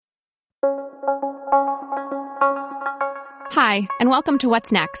Hi, and welcome to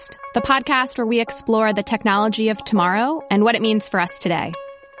What's Next, the podcast where we explore the technology of tomorrow and what it means for us today.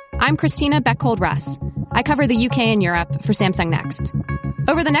 I'm Christina Beckhold-Russ. I cover the UK and Europe for Samsung Next.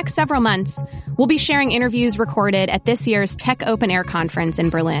 Over the next several months, we'll be sharing interviews recorded at this year's Tech Open Air Conference in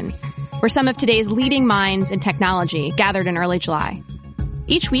Berlin, where some of today's leading minds in technology gathered in early July.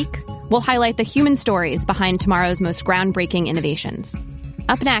 Each week, we'll highlight the human stories behind tomorrow's most groundbreaking innovations.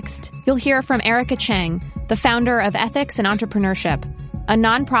 Up next, you'll hear from Erika Cheung, the founder of Ethics and Entrepreneurship, a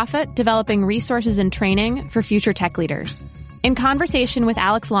nonprofit developing resources and training for future tech leaders. In conversation with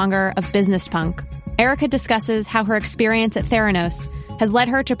Alex Longer of Business Punk, Erika discusses how her experience at Theranos has led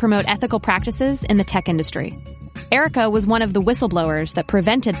her to promote ethical practices in the tech industry. Erika was one of the whistleblowers that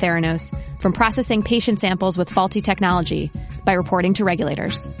prevented Theranos from processing patient samples with faulty technology by reporting to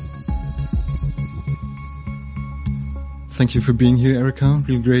regulators. Thank you for being here, Erika.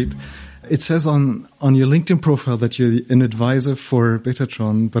 Really great. It says on your LinkedIn profile that you're an advisor for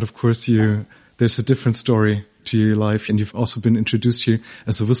Betatron, but of course there's a different story to your life, and you've also been introduced here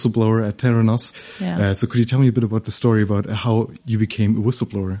as a whistleblower at Theranos. Yeah. So could you tell me a bit about the story about how you became a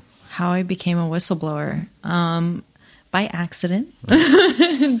whistleblower? How I became a whistleblower? By accident.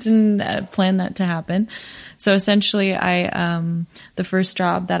 Didn't plan that to happen. So essentially the first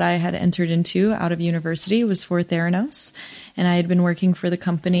job that I had entered into out of university was for Theranos. And I had been working for the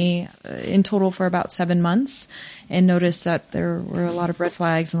company in total for about 7 months and noticed that there were a lot of red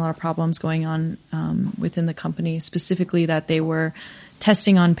flags and a lot of problems going on within the company, specifically that they were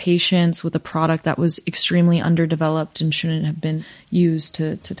testing on patients with a product that was extremely underdeveloped and shouldn't have been used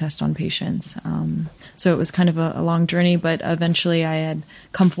to test on patients. So it was kind of a long journey, but eventually I had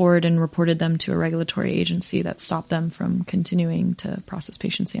come forward and reported them to a regulatory agency that stopped them from continuing to process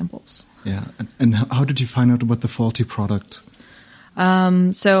patient samples. Yeah. And how did you find out about the faulty product?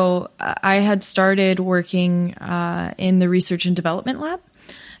 So I had started working in the research and development lab.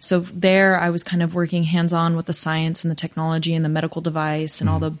 So there I was kind of working hands-on with the science and the technology and the medical device and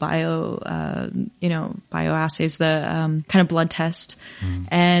all the bioassays, the kind of blood test.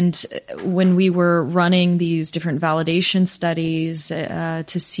 And when we were running these different validation studies to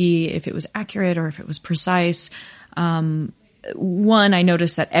see if it was accurate or if it was precise, one, I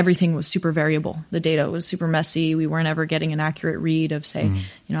noticed that everything was super variable. The data was super messy. We weren't ever getting an accurate read of, say,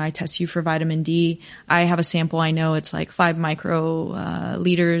 I test you for vitamin D. I have a sample. I know it's like 5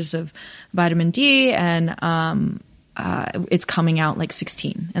 microliters of vitamin D, and it's coming out like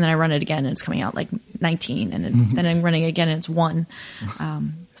 16. And then I run it again, and it's coming out like 19. And then I'm running again, and it's 1.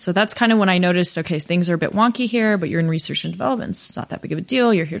 So that's kind of when I noticed, okay, things are a bit wonky here, but you're in research and development. It's not that big of a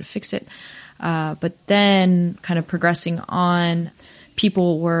deal. You're here to fix it. But then kind of progressing on,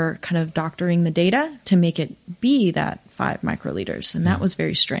 people were kind of doctoring the data to make it be that 5 microliters. And that was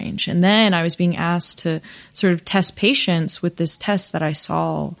very strange. And then I was being asked to sort of test patients with this test that I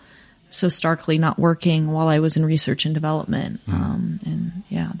saw so starkly not working while I was in research and development. And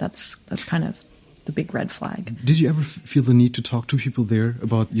yeah, that's kind of the big red flag. Did you ever feel the need to talk to people there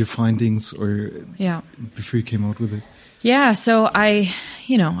about your findings or before you came out with it? Yeah. So I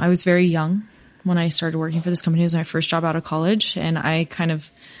was very young when I started working for this company. It was my first job out of college, and I kind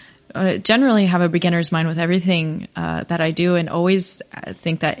of generally have a beginner's mind with everything that I do, and always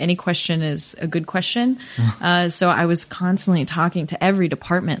think that any question is a good question. So I was constantly talking to every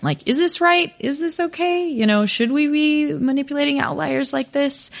department, like, is this right? Is this okay? Should we be manipulating outliers like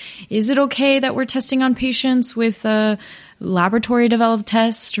this? Is it okay that we're testing on patients with a laboratory developed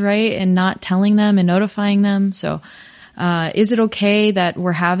test, right? And not telling them and notifying them. So is it okay that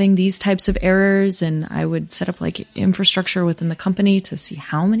we're having these types of errors? And I would set up like infrastructure within the company to see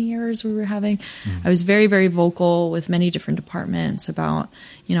how many errors we were having. I was very, very vocal with many different departments about,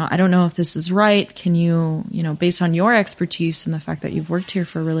 I don't know if this is right. Can you, based on your expertise and the fact that you've worked here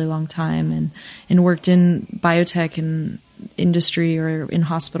for a really long time and worked in biotech and industry or in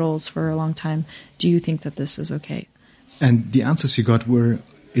hospitals for a long time, do you think that this is okay? And the answers you got were,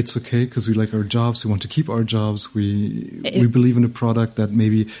 it's okay because we like our jobs. We want to keep our jobs. We believe in a product that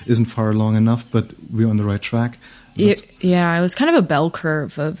maybe isn't far along enough, but we're on the right track. Yeah, it was kind of a bell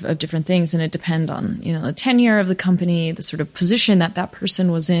curve of different things, and it depended on, the tenure of the company, the sort of position that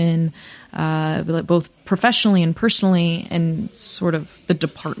person was in, both professionally and personally, and sort of the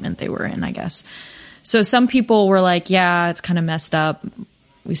department they were in, I guess. So some people were like, yeah, it's kind of messed up.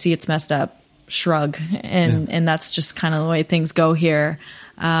 We see it's messed up. Shrug. And that's just kind of the way things go here.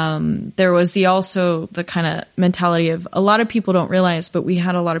 There was also the kind of mentality of a lot of people don't realize, but we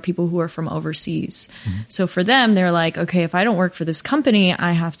had a lot of people who are from overseas. So for them, they're like, okay, if I don't work for this company,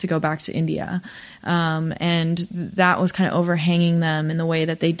 I have to go back to India. And that was kind of overhanging them in the way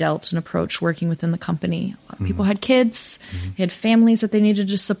that they dealt and approached working within the company. A lot of people had kids, they had families that they needed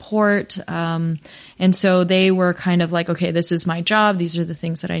to support. And so they were kind of like, okay, this is my job. These are the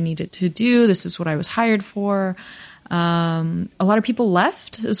things that I needed to do. This is what I was hired for. A lot of people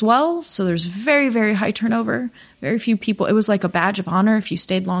left as well. So there's very, very high turnover. Very few people. It was like a badge of honor if you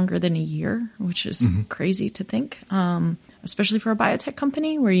stayed longer than a year, which is crazy to think. Especially for a biotech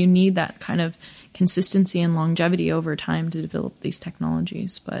company where you need that kind of consistency and longevity over time to develop these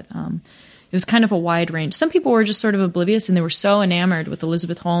technologies. But it was kind of a wide range. Some people were just sort of oblivious, and they were so enamored with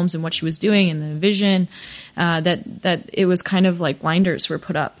Elizabeth Holmes and what she was doing and the vision that it was kind of like blinders were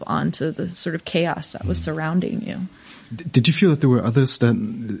put up onto the sort of chaos that was surrounding you. Did you feel that there were others that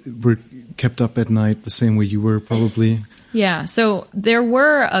were kept up at night the same way you were probably? Yeah. So there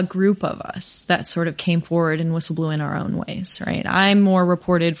were a group of us that sort of came forward and whistle-blew in our own ways, right? I'm more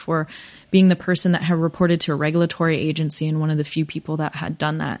reported for being the person that had reported to a regulatory agency and one of the few people that had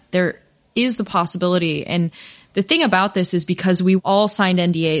done that. There is the possibility. And the thing about this is because we all signed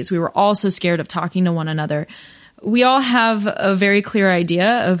NDAs, we were all so scared of talking to one another. We all have a very clear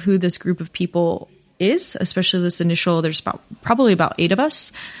idea of who this group of people is, especially this initial, there's probably about 8 of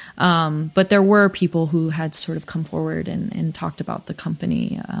us. But there were people who had sort of come forward and talked about the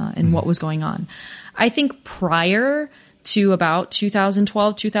company, and what was going on. I think prior to about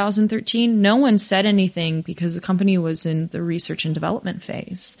 2012, 2013, no one said anything because the company was in the research and development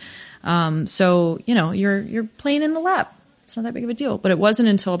phase. So, you're playing in the lab. It's not that big of a deal. But it wasn't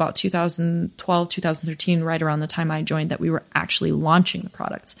until about 2012, 2013, right around the time I joined, that we were actually launching the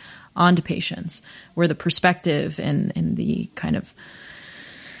product onto patients, where the perspective and the kind of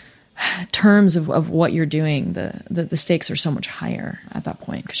terms of what you're doing, the stakes are so much higher at that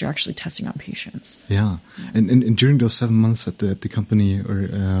point because you're actually testing on patients. Yeah. And during those 7 months at the company, or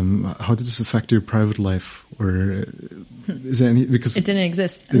how did this affect your private life? Or is there any, because it didn't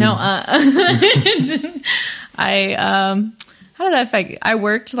exist. No, it didn't. How did that affect? I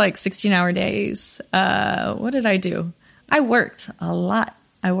worked like 16-hour days. What did I do? I worked a lot.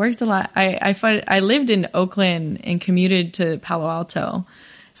 I lived in Oakland and commuted to Palo Alto.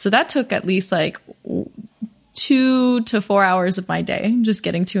 So that took at least like 2 to 4 hours of my day, just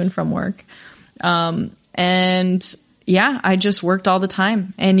getting to and from work. And yeah, I just worked all the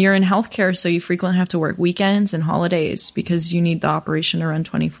time. And you're in healthcare, so you frequently have to work weekends and holidays because you need the operation to run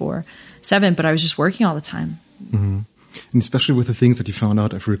 24/7. But I was just working all the time. Mm-hmm. And especially with the things that you found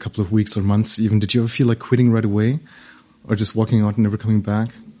out after a couple of weeks or months even, did you ever feel like quitting right away or just walking out and never coming back?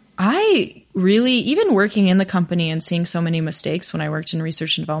 I really, even working in the company and seeing so many mistakes when I worked in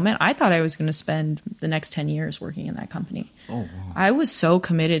research and development, I thought I was going to spend the next 10 years working in that company. Oh, wow. I was so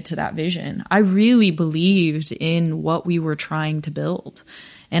committed to that vision. I really believed in what we were trying to build.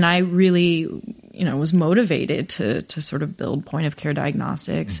 And I really, was motivated to sort of build point of care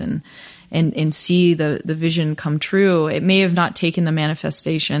diagnostics and see the vision come true. It may have not taken the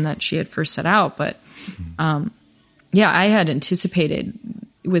manifestation that she had first set out, but, I had anticipated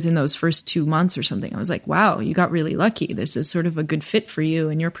within those first 2 months or something. I was like, wow, you got really lucky. This is sort of a good fit for you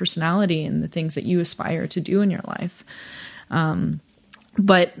and your personality and the things that you aspire to do in your life.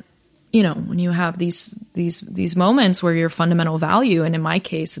 But when you have these moments where your fundamental value, and in my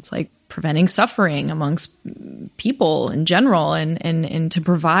case, it's like preventing suffering amongst people in general and to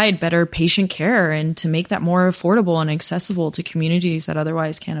provide better patient care and to make that more affordable and accessible to communities that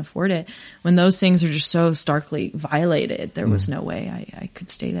otherwise can't afford it. When those things are just so starkly violated, there was no way I could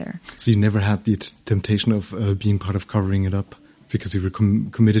stay there. So you never had the temptation of being part of covering it up because you were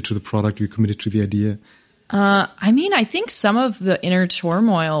committed to the product, you were committed to the idea? I think some of the inner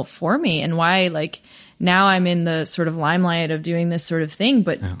turmoil for me and why, now I'm in the sort of limelight of doing this sort of thing,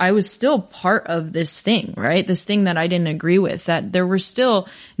 but I was still part of this thing, right? This thing that I didn't agree with, that there were still,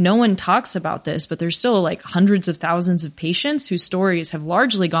 no one talks about this, but there's still hundreds of thousands of patients whose stories have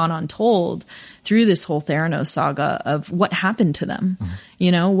largely gone untold through this whole Theranos saga of what happened to them.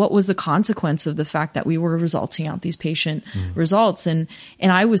 What was the consequence of the fact that we were resulting out these patient results? And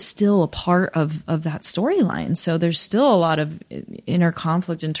I was still a part of that storyline. So there's still a lot of inner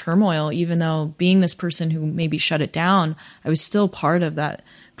conflict and turmoil, even though being this person who maybe shut it down, I was still part of that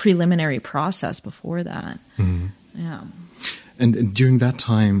preliminary process before that. Mm-hmm. Yeah. And during that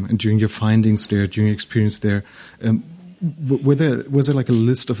time and during your findings there, during your experience there, was there like a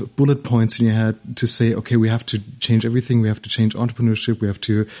list of bullet points in your head to say, okay, we have to change everything. We have to change entrepreneurship. We have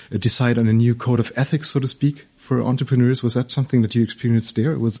to decide on a new code of ethics, so to speak, for entrepreneurs? Was that something that you experienced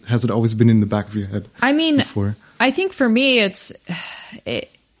there? Or has it always been in the back of your head? I mean, before? I think for me,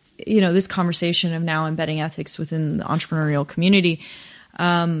 this conversation of now embedding ethics within the entrepreneurial community,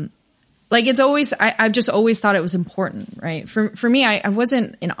 I've just always thought it was important, right? For me, I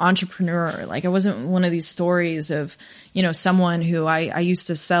wasn't an entrepreneur. Like I wasn't one of these stories of, someone who I used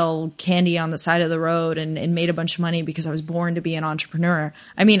to sell candy on the side of the road and made a bunch of money because I was born to be an entrepreneur.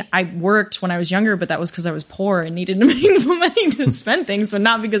 I mean, I worked when I was younger, but that was because I was poor and needed to make money to spend things, but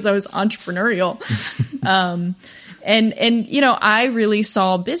not because I was entrepreneurial. I really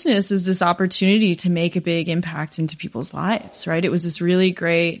saw business as this opportunity to make a big impact into people's lives, right? It was this really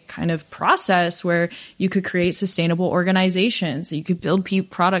great kind of process where you could create sustainable organizations, you could build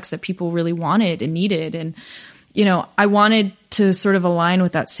products that people really wanted and needed. And, I wanted to sort of align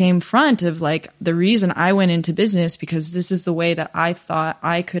with that same front of like the reason I went into business, because this is the way that I thought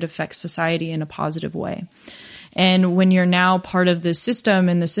I could affect society in a positive way. And when you're now part of this system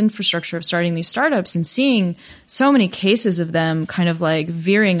and this infrastructure of starting these startups and seeing so many cases of them kind of like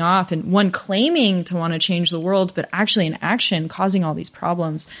veering off and one claiming to want to change the world, but actually in action causing all these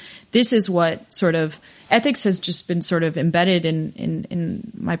problems, this is what sort of ethics has just been sort of embedded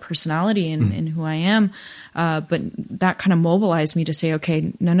in my personality and in who I am. But that kind of mobilized me to say,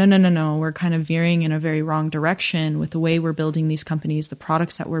 okay, no. We're kind of veering in a very wrong direction with the way we're building these companies, the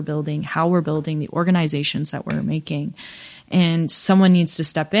products that we're building, how we're building, the organizations that we're making. And someone needs to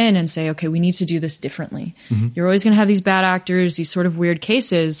step in and say, okay, we need to do this differently. Mm-hmm. You're always going to have these bad actors, these sort of weird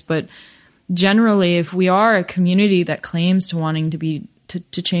cases. But generally, if we are a community that claims to wanting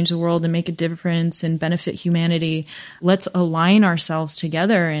to change the world and make a difference and benefit humanity, let's align ourselves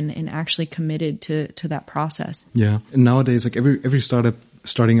together and actually committed to that process. Yeah. And nowadays, like every startup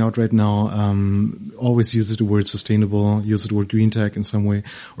starting out right now, always uses the word sustainable, uses the word green tech in some way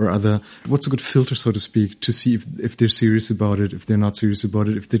or other. What's a good filter, so to speak, to see if they're serious about it, if they're not serious about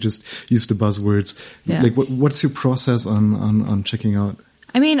it, if they just use the buzzwords? Yeah. Like what's your process on checking out?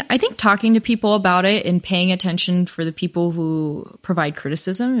 I mean, I think talking to people about it and paying attention for the people who provide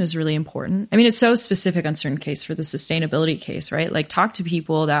criticism is really important. I mean, it's so specific on certain case for the sustainability case, right? Like talk to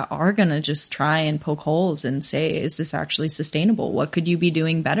people that are going to just try and poke holes and say, is this actually sustainable? What could you be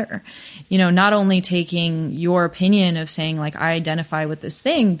doing better? Not only taking your opinion of saying like, I identify with this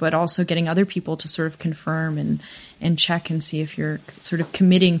thing, but also getting other people to sort of confirm and check and see if you're sort of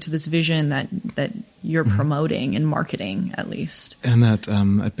committing to this vision that you're promoting and marketing, at least. And at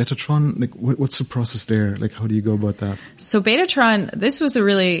Betatron, like what's the process there? Like how do you go about that? So Betatron, this was a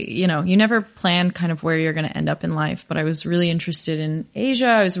really, you never plan kind of where you're going to end up in life, but I was really interested in Asia.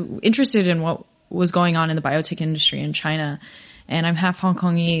 I was interested in what was going on in the biotech industry in China. And I'm half Hong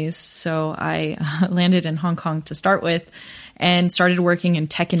Kongese, so I landed in Hong Kong to start with and started working in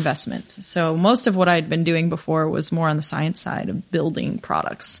tech investment. So most of what I'd been doing before was more on the science side of building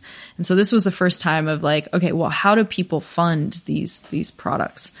products. And so this was the first time of like, okay, well, how do people fund these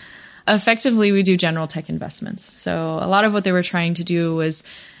products? Effectively, we do general tech investments. So a lot of what they were trying to do was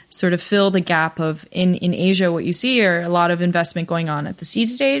sort of fill the gap of in Asia, what you see are a lot of investment going on at the seed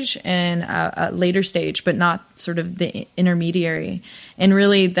stage and at later stage, but not sort of the intermediary. And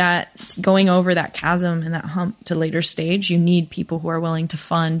really that going over that chasm and that hump to later stage, you need people who are willing to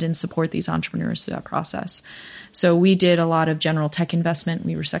fund and support these entrepreneurs through that process. So we did a lot of general tech investment.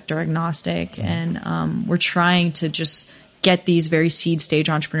 We were sector agnostic and we're trying to just get these very seed stage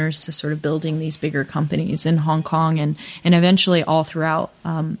entrepreneurs to sort of building these bigger companies in Hong Kong and eventually all throughout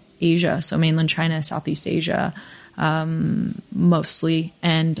Asia. So mainland China, Southeast Asia, mostly,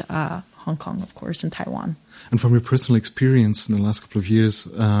 and Hong Kong, of course, and Taiwan. And from your personal experience in the last couple of years,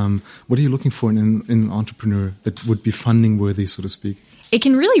 what are you looking for in an entrepreneur that would be funding worthy, so to speak? It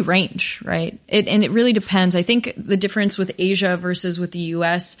can really range, right? And it really depends. I think the difference with Asia versus with the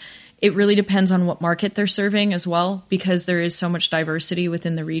US, it really depends on what market they're serving as well, because there is so much diversity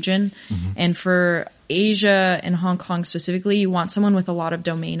within the region. Mm-hmm. And for Asia and Hong Kong specifically, you want someone with a lot of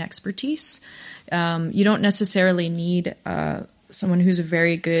domain expertise. You don't necessarily need someone who's a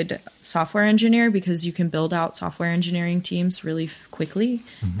very good software engineer, because you can build out software engineering teams really quickly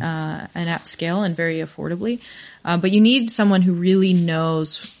and at scale and very affordably. But you need someone who really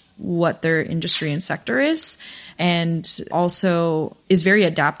knows what their industry and sector is, and also is very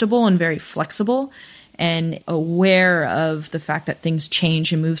adaptable and very flexible and aware of the fact that things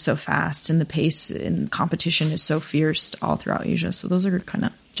change and move so fast and the pace and competition is so fierce all throughout Asia. So those are kind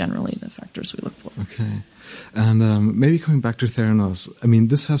of generally the factors we look for. Okay. And maybe coming back to Theranos, I mean,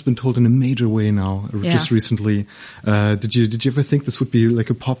 this has been told in a major way now, just recently. Did you ever think this would be like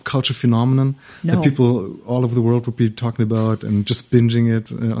a pop culture phenomenon? No. That people all over the world would be talking about and just binging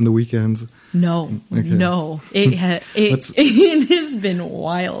it on the weekends? No, Okay. no. It has been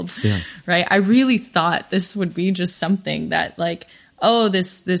wild, right? I really thought this would be just something that like, oh,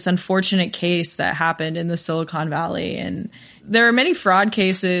 this unfortunate case that happened in the Silicon Valley. And there are many fraud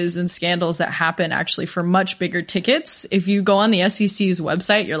cases and scandals that happen actually for much bigger tickets. If you go on the SEC's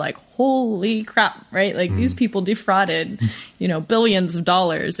website, you're like, holy crap, right? Like these people defrauded, billions of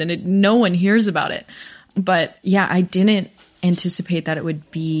dollars and no one hears about it. But yeah, I didn't anticipate that it would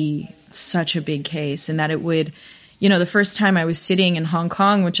be such a big case and that it would, the first time I was sitting in Hong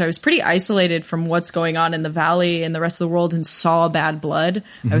Kong, which I was pretty isolated from what's going on in the Valley and the rest of the world and saw bad blood,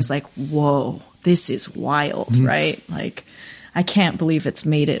 I was like, whoa, this is wild, right? Like, I can't believe it's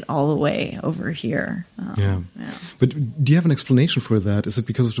made it all the way over here. Yeah. But do you have an explanation for that? Is it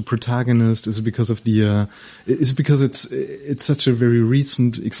because of the protagonist? Is it because of is it because it's such a very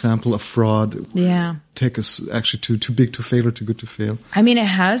recent example of fraud? Yeah. Tech is actually too big to fail or too good to fail. I mean, it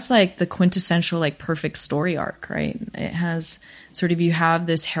has like the quintessential like perfect story arc, right? It has sort of, you have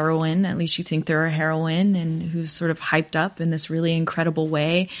this heroine, at least you think they're a heroine, and who's sort of hyped up in this really incredible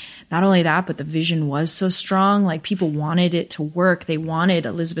way. Not only that, but the vision was so strong. Like people wanted it to work. They wanted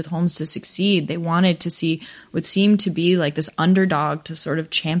Elizabeth Holmes to succeed. They wanted to see what seemed to be like this underdog to sort of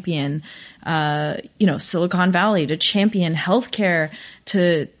champion, Silicon Valley, to champion healthcare,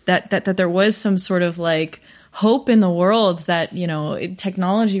 to that there was some sort of like hope in the world that,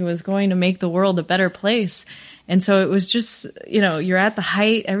 technology was going to make the world a better place. And so it was just, you're at the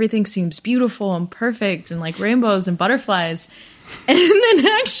height, everything seems beautiful and perfect and like rainbows and butterflies. And then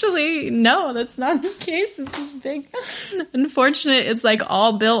actually, no, that's not the case. It's this big, unfortunate, it's like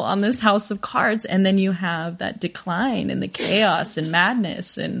all built on this house of cards. And then you have that decline and the chaos and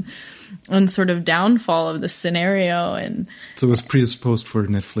madness and sort of downfall of the scenario. And so it was predisposed for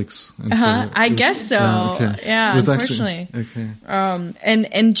Netflix. I guess so. Yeah, unfortunately. Okay.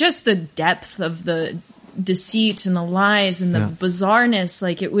 And just the depth of the deceit and the lies and the bizarreness,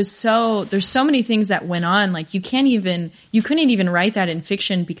 like it was there's so many things that went on, like you couldn't even write that in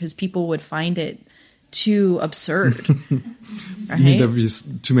fiction because people would find it too absurd. Right? You mean there'd be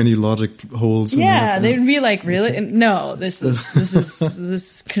too many logic holes? Yeah, they'd be like, really? No,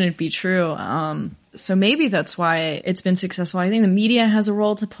 this couldn't be true. So maybe that's why it's been successful. I think the media has a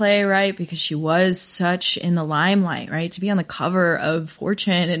role to play, right? Because she was such in the limelight, right? To be on the cover of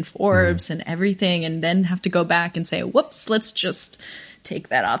Fortune and Forbes and everything, and then have to go back and say, whoops, let's just take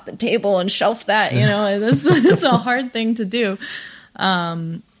that off the table and shelf that, it's a hard thing to do.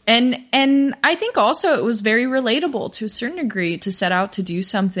 And I think also it was very relatable to a certain degree to set out to do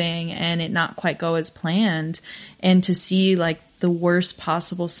something and it not quite go as planned, and to see like the worst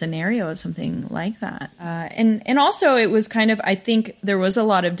possible scenario of something like that. And also it was kind of, I think there was a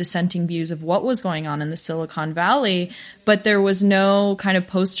lot of dissenting views of what was going on in the Silicon Valley, but there was no kind of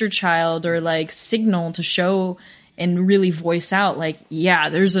poster child or like signal to show and really voice out like, yeah,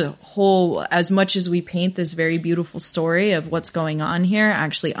 there's a whole, as much as we paint this very beautiful story of what's going on here,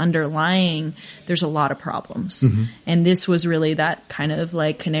 actually underlying, there's a lot of problems. And this was really that kind of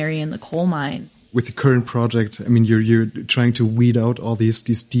like canary in the coal mine. With the current project, I mean, you're trying to weed out all these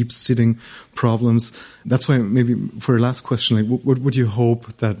deep sitting problems. That's why maybe for a last question, like, what would you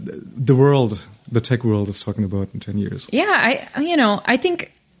hope that the tech world is talking about in 10 years? Yeah, I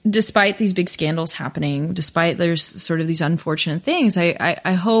think despite these big scandals happening, despite there's sort of these unfortunate things,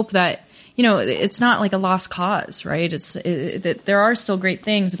 I hope that, it's not like a lost cause, right? That there are still great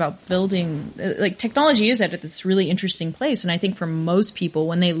things about building, like technology is at this really interesting place. And I think for most people,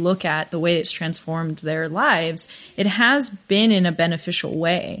 when they look at the way it's transformed their lives, it has been in a beneficial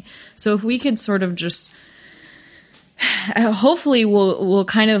way. So if we could sort of just, hopefully we'll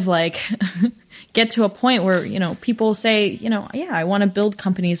kind of like get to a point where, people say, I want to build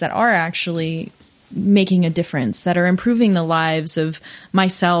companies that are actually making a difference, that are improving the lives of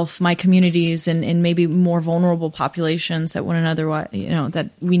myself, my communities, and maybe more vulnerable populations that wouldn't otherwise, that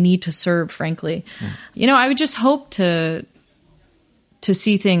we need to serve, frankly. I would just hope to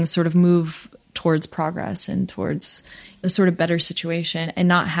see things sort of move towards progress and towards a sort of better situation, and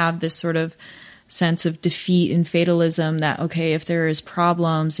not have this sort of sense of defeat and fatalism that, okay, if there is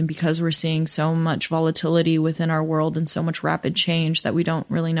problems and because we're seeing so much volatility within our world and so much rapid change that we don't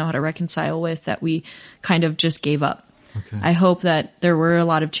really know how to reconcile with, that we kind of just gave up. Okay. I hope that there were a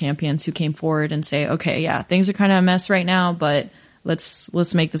lot of champions who came forward and say, okay, yeah, things are kind of a mess right now, but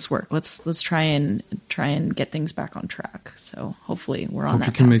let's make this work. Let's try and get things back on track. So hopefully we're on that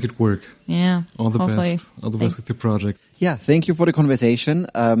Hope you can make it work. Yeah. All the best. All the best with the project. Yeah. Thank you for the conversation.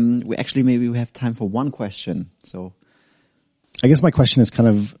 Maybe we have time for one question. So I guess my question is kind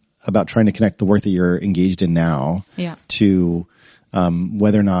of about trying to connect the work that you're engaged in now to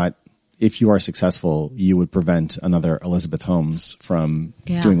whether or not, if you are successful, you would prevent another Elizabeth Holmes from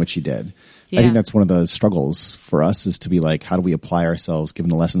doing what she did. Yeah. I think that's one of the struggles for us, is to be like, how do we apply ourselves given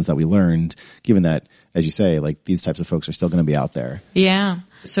the lessons that we learned, given that, as you say, like these types of folks are still going to be out there. Yeah.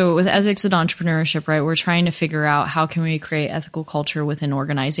 So with ethics and entrepreneurship, right, we're trying to figure out how can we create ethical culture within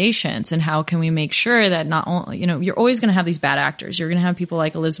organizations, and how can we make sure that not only, you're always going to have these bad actors. You're going to have people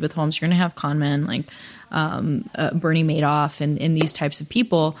like Elizabeth Holmes. You're going to have con men like Bernie Madoff and these types of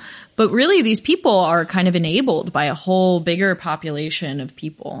people. But really, these people are kind of enabled by a whole bigger population of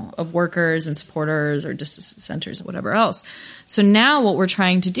people, of workers and supporters or dissenters or whatever else. So now what we're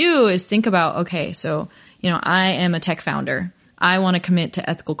trying to do is think about, okay, so, I am a tech founder. I want to commit to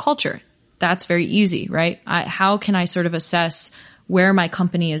ethical culture. That's very easy, right? How can I sort of assess where my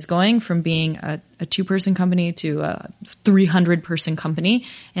company is going from being a 2-person company to a 300-person company?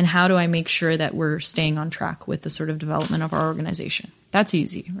 And how do I make sure that we're staying on track with the sort of development of our organization? That's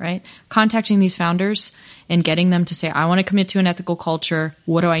easy, right? Contacting these founders and getting them to say, I want to commit to an ethical culture.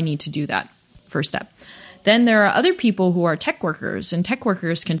 What do I need to do that? First step. Then there are other people who are tech workers, and tech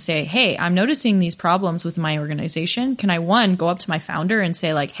workers can say, hey, I'm noticing these problems with my organization. Can I, go up to my founder and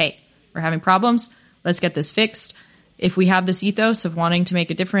say like, hey, we're having problems. Let's get this fixed. If we have this ethos of wanting to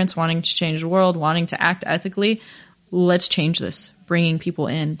make a difference, wanting to change the world, wanting to act ethically, let's change this, bringing people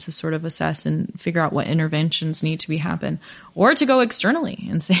in to sort of assess and figure out what interventions need to happen, or to go externally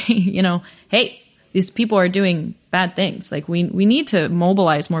and say, hey, these people are doing bad things. Like we need to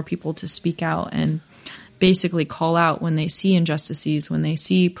mobilize more people to speak out and basically call out when they see injustices, when they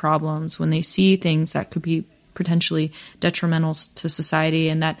see problems, when they see things that could be potentially detrimental to society,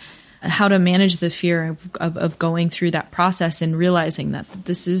 and that how to manage the fear of going through that process and realizing that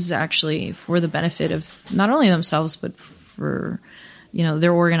this is actually for the benefit of not only themselves, but for,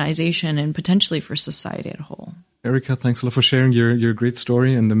 their organization and potentially for society as a whole. Erika, thanks a lot for sharing your great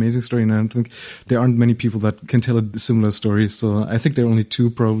story and amazing story. And I think there aren't many people that can tell a similar story. So I think there are only two,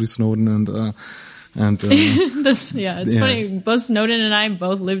 probably Snowden and it's funny. Both Snowden and I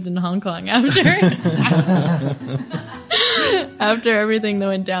both lived in Hong Kong after everything that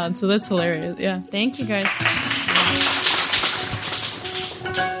went down. So that's hilarious. Yeah. Thank you guys.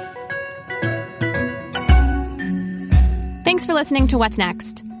 Thanks for listening to What's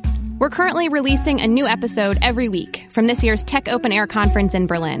Next. We're currently releasing a new episode every week from this year's Tech Open Air Conference in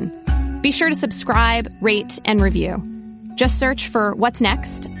Berlin. Be sure to subscribe, rate, and review. Just search for What's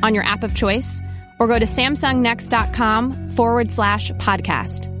Next on your app of choice, or go to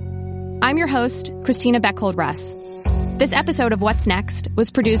samsungnext.com/podcast. I'm your host, Christina Beckhold-Russ. This episode of What's Next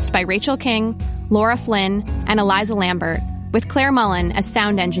was produced by Rachel King, Laura Flynn, and Eliza Lambert, with Claire Mullen as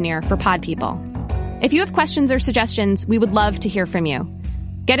sound engineer for Pod People. If you have questions or suggestions, we would love to hear from you.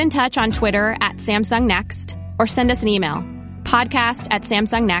 Get in touch on Twitter @SamsungNext, or send us an email,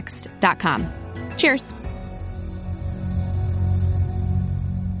 podcast@samsungnext.com. Cheers.